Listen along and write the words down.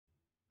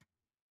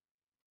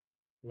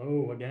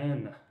Hello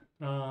again.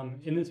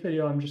 In this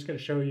video, I'm just going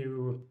to show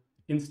you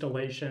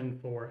installation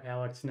for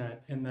Alexnet,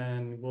 and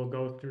then we'll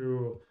go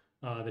through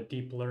the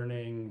deep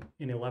learning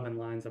in 11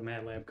 lines of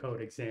MATLAB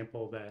code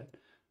example that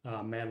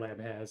MATLAB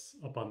has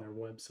up on their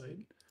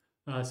website.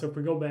 So if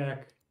we go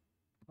back,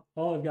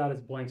 all I've got is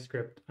blank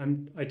script.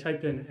 I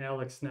typed in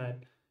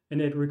Alexnet,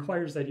 and it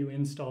requires that you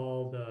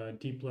install the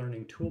deep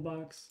learning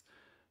toolbox.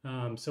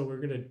 So we're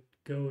going to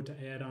go to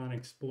Add-on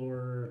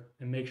Explorer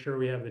and make sure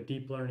we have the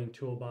deep learning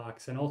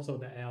toolbox and also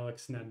the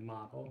Alexnet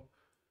model.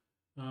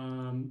 I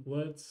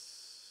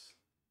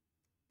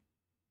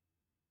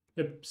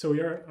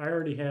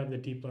already have the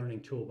deep learning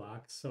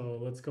toolbox, so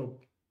let's go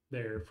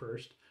there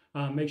first.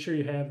 Make sure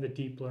you have the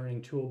deep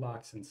learning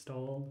toolbox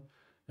installed,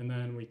 and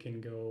then we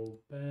can go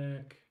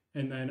back.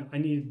 And then I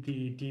need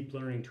the deep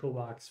learning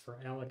toolbox for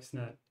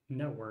Alexnet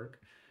network,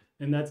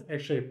 and that's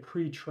actually a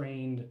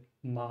pre-trained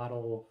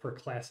model for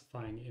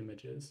classifying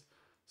images.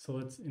 So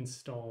let's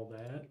install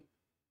that.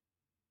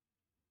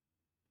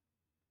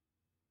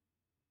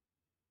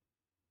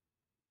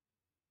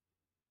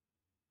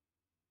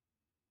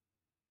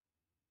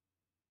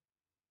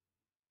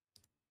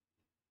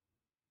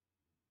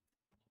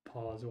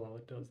 Pause while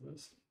it does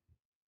this.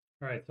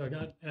 All right, so I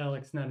got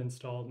Alexnet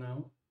installed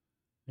now.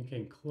 I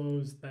can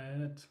close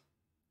that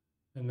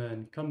and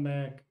then come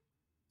back.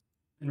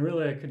 And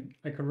really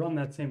I could run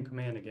that same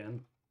command again.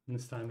 And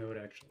this time it would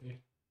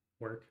actually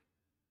work.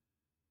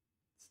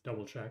 Let's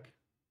double check.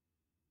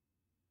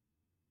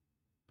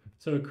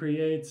 So it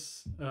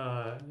creates,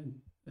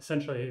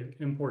 essentially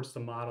imports the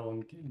model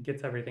and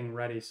gets everything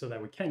ready so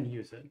that we can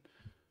use it.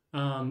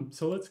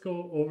 So let's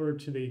go over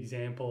to the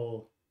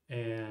example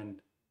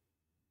and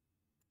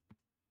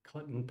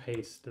cut and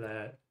paste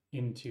that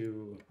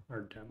into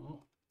our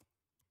demo.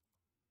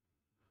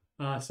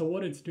 So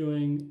what it's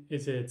doing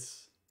is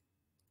it's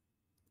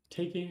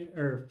taking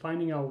or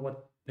finding out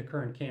what the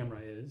current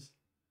camera is,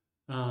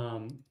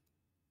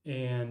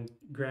 and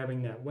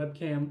grabbing that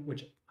webcam,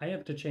 which I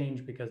have to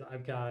change because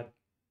I've got a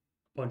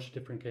bunch of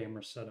different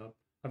cameras set up.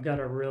 I've got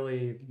a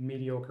really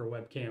mediocre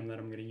webcam that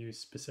I'm going to use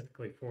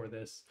specifically for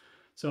this.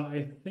 So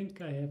I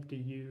think I have to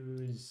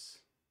use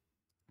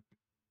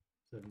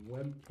the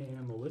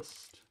webcam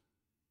list.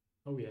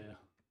 Oh yeah.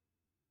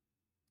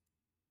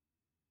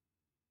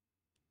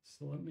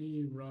 So let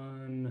me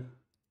run.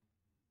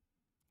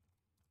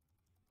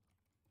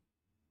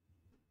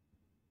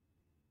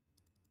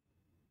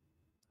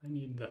 I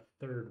need the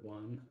third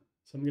one.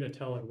 So I'm going to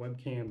tell it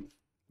webcam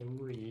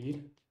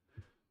 3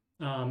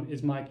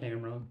 is my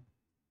camera.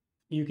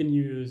 You can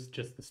use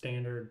just the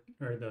standard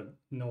or the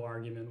no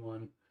argument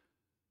one.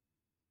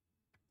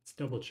 Let's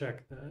double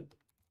check that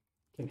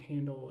can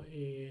handle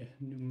a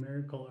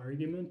numerical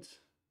argument.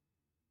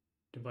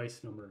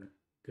 Device number,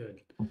 good.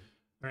 All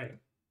right,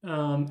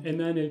 and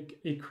then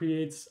it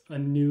creates a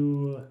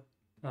new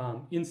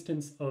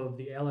instance of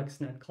the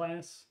Alexnet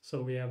class.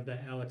 So we have the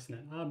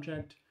Alexnet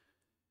object.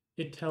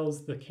 It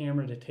tells the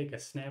camera to take a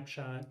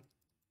snapshot.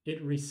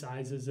 It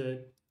resizes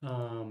it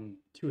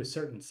to a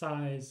certain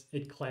size.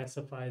 It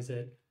classifies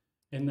it,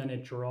 and then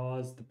it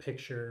draws the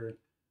picture,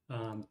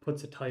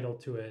 puts a title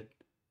to it,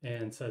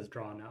 and says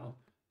draw now.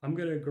 I'm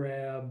going to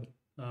grab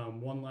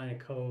one line of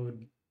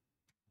code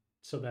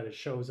so that it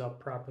shows up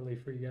properly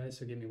for you guys.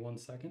 So give me 1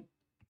 second.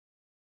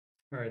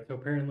 All right, so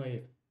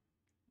apparently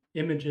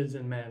images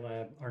in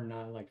MATLAB are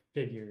not like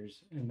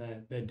figures in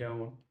that they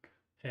don't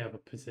have a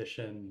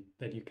position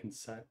that you can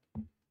set.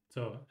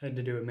 So I had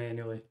to do it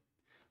manually.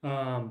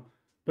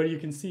 But you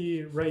can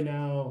see right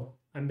now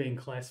I'm being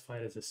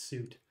classified as a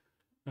suit.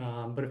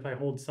 But if I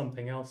hold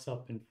something else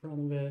up in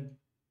front of it,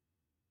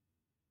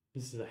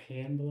 this is a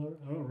hand blower.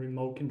 Oh,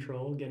 remote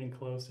control, getting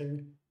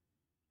closer.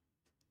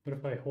 What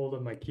if I hold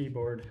up my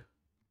keyboard?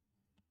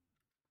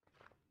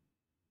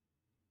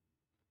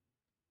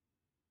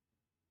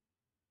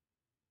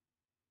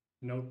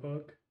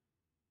 Notebook,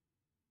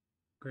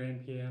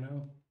 grand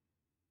piano.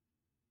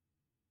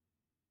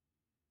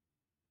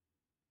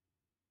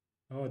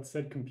 Oh, it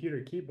said computer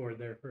keyboard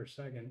there for a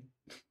second.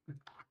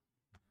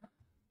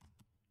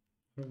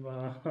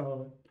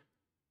 Wow.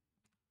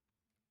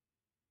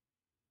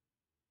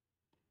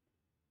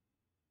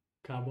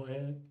 Cowboy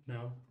hat?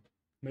 No.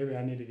 Maybe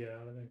I need to get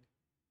out of there.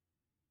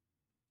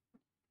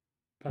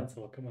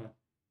 Pencil, come on.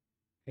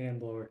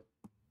 Hand blower.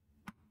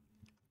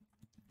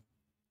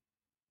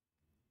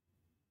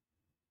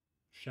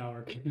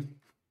 Shower can.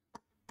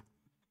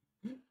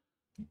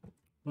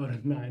 What a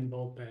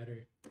 9-volt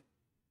battery.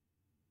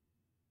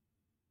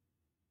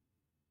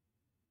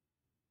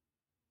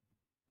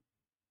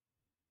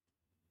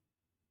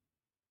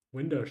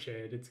 Window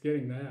shade, it's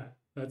getting that.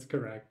 That's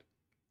correct.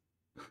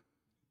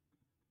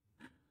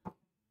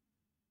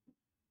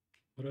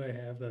 What do I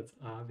have that's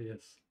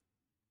obvious?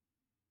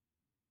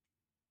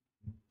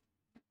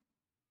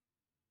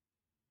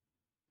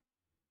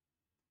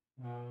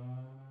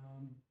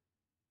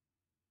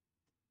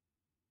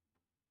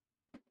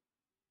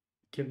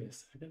 Give me a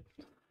second.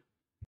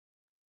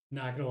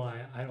 Not gonna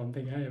lie, I don't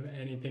think I have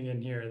anything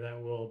in here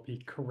that will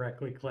be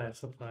correctly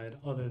classified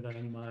other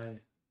than my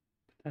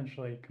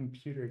potentially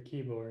computer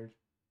keyboard.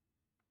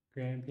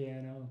 Grand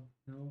piano,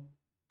 no?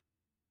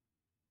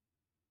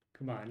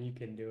 Come on, you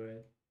can do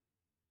it.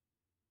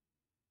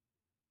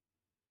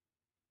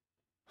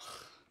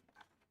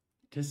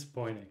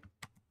 Disappointing.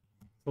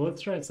 So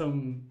let's try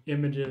some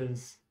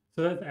images.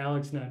 So that's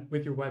Alexnet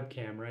with your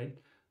webcam, right?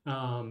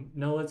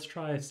 Now let's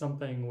try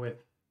something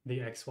with the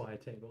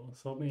XY table.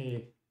 So let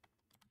me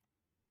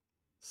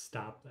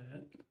stop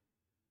that.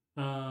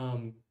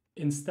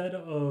 Instead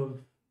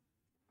of,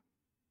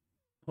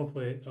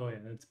 hopefully, oh yeah,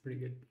 that's a pretty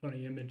good,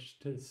 funny image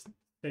to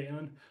stay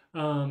on.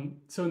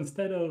 So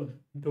instead of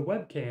the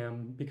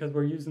webcam, because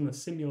we're using the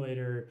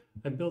simulator,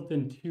 I built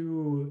in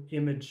 2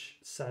 image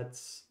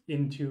sets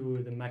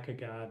into the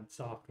MechaGod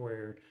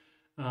software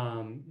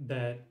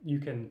that you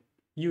can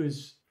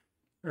use,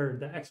 or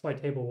the XY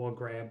table will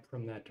grab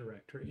from that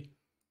directory.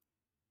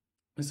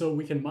 So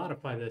we can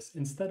modify this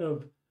instead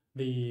of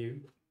the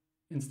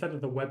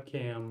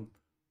webcam.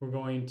 We're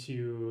going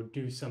to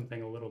do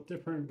something a little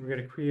different. We're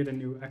going to create a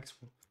new X.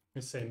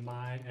 Let's say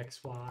my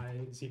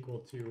XY is equal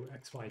to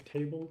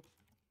XYTable.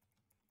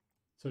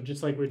 So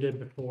just like we did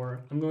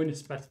before, I'm going to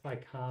specify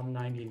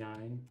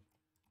com99.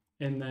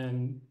 And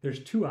then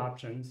there's 2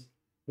 options.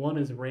 One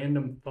is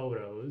random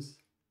photos,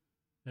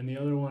 and the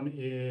other one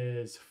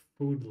is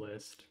food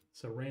list.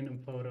 So random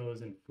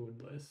photos and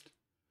food list.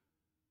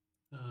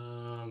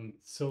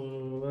 So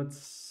let's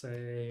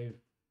say,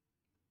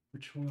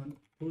 which one?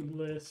 Food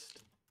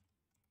list.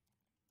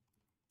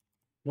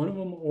 One of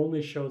them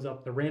only shows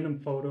up, the random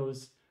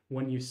photos,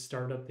 when you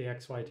start up the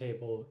XY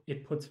table.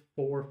 It puts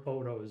 4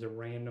 photos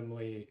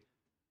randomly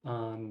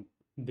on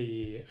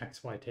the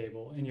XY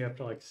table, and you have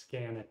to like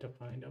scan it to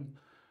find them.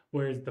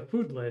 Whereas the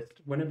food list,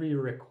 whenever you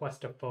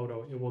request a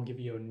photo, it will give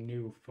you a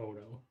new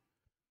photo.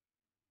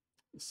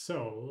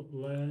 So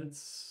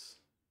let's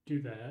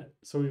do that.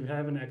 So we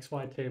have an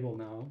XY table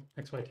now,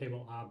 XY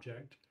table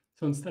object.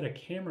 So instead of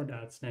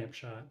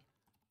camera.snapshot,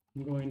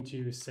 I'm going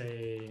to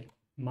say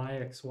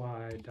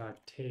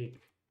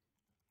myxy.take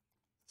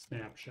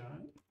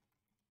snapshot,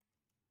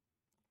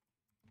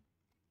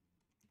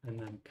 and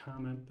then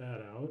comment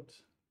that out.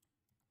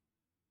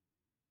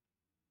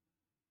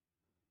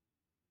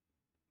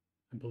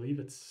 I believe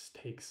it's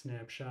take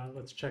snapshot.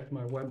 Let's check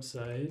my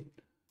website.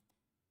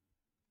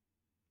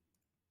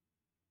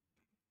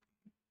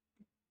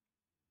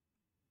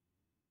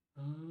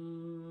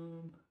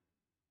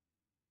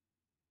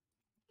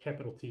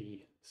 Capital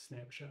T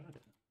snapshot.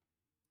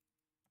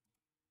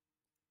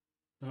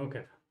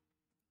 Okay.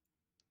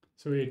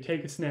 So we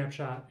take a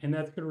snapshot, and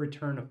that's going to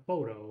return a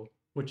photo,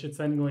 which it's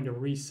then going to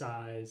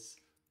resize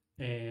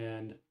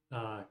and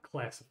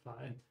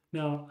classify.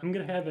 Now, I'm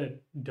going to have a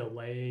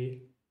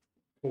delay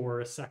for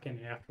a second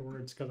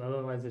afterwards, because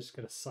otherwise it's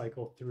going to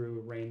cycle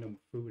through random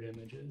food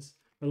images.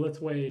 But let's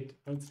wait.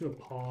 Let's do a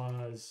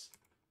pause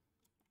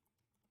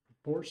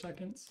for 4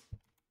 seconds.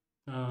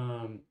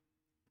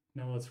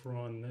 Now let's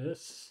run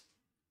this.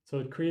 So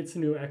it creates a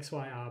new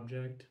XY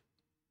object.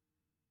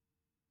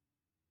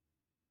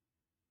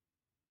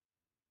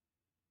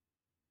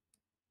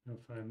 Now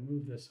if I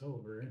move this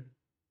over,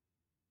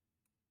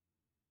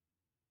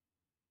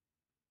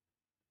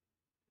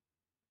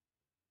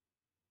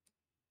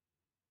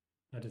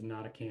 that is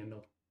not a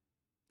candle.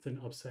 It's an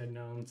upside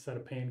down set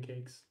of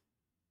pancakes.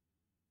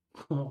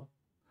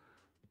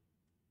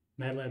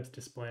 MATLAB's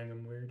displaying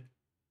them weird.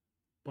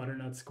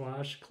 Butternut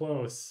squash,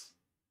 close.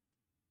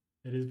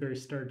 It is very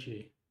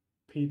starchy.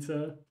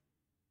 Pizza.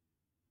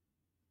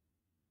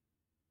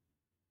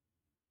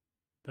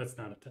 That's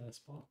not a tennis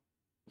ball.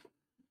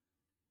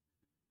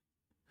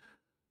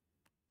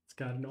 It's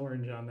got an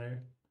orange on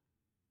there.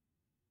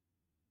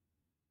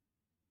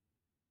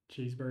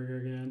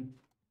 Cheeseburger again.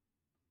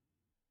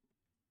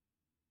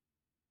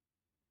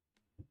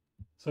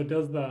 So it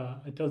does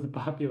the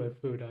popular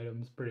food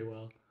items pretty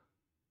well.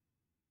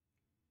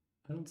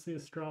 I don't see a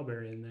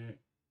strawberry in there.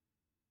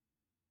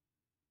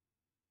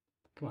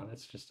 Come on,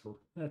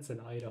 that's an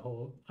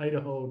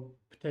Idaho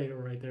potato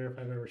right there if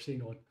I've ever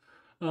seen one.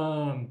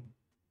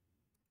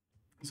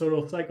 So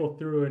it'll cycle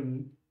through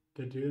and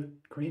to do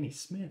it. Granny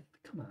Smith,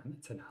 come on,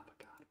 that's an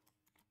avocado.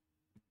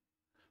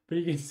 But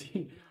you can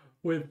see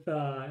with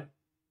the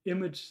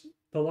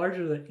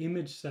larger the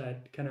image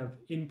set kind of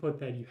input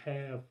that you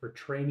have for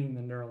training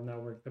the neural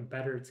network, the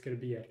better it's going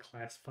to be at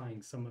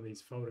classifying some of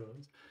these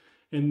photos.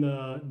 And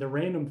the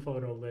random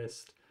photo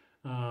list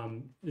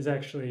is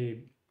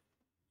actually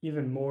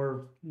even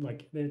more,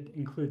 like, it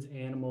includes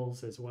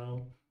animals as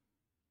well.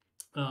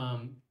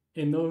 And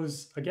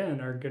those, again,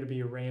 are going to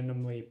be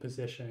randomly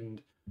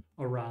positioned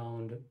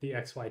around the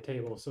XY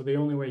table. So the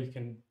only way you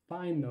can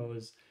find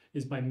those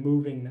is by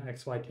moving the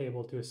XY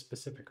table to a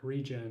specific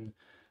region.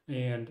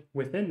 And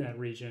within that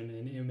region,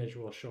 an image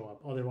will show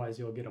up. Otherwise,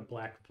 you'll get a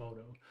black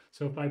photo.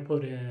 So if I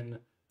put in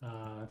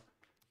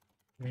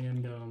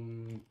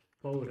random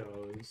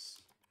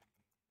photos,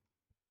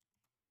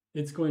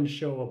 it's going to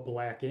show a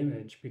black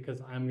image because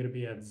I'm going to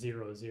be at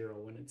 0, 0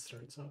 when it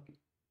starts up.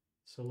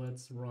 So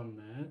let's run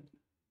that.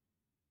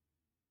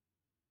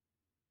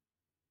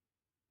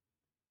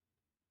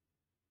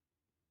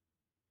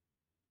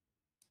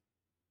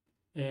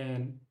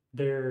 and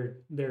their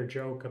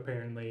joke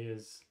apparently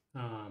is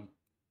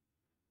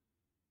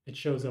it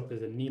shows up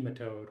as a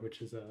nematode,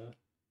 which is a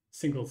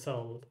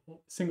single-celled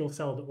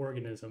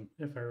organism,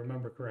 if I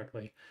remember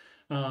correctly.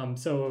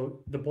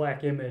 So the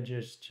black image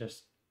is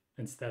just,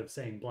 instead of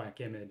saying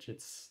black image,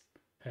 it's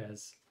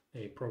has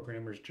a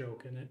programmer's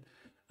joke in it.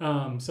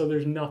 So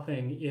there's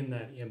nothing in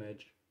that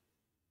image.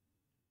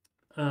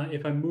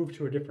 If I move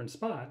to a different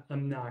spot,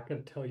 I'm not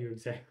going to tell you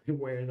exactly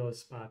where those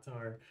spots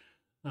are.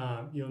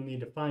 You'll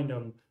need to find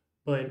them.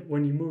 But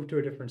when you move to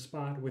a different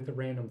spot with a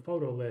random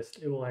photo list,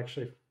 it will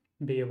actually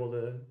be able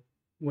to,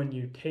 when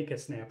you take a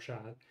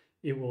snapshot,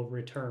 it will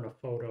return a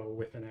photo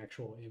with an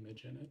actual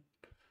image in it.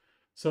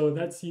 So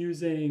that's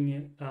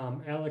using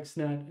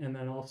Alexnet, and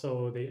then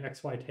also the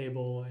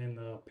XYTable and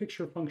the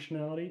picture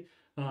functionality.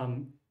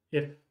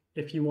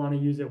 If you want to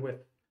use it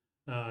with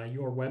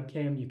your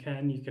webcam, you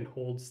can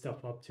hold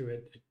stuff up to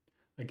it.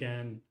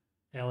 Again,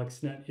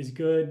 Alexnet is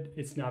good.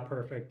 It's not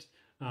perfect.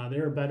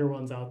 There are better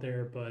ones out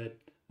there, but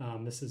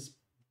this is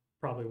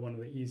probably one of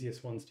the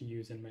easiest ones to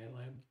use in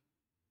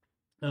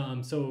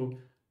MATLAB. So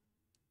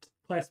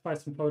classify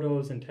some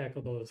photos and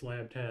tackle those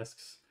lab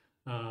tasks.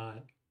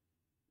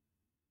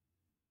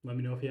 Let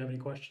me know if you have any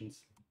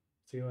questions.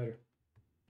 See you later.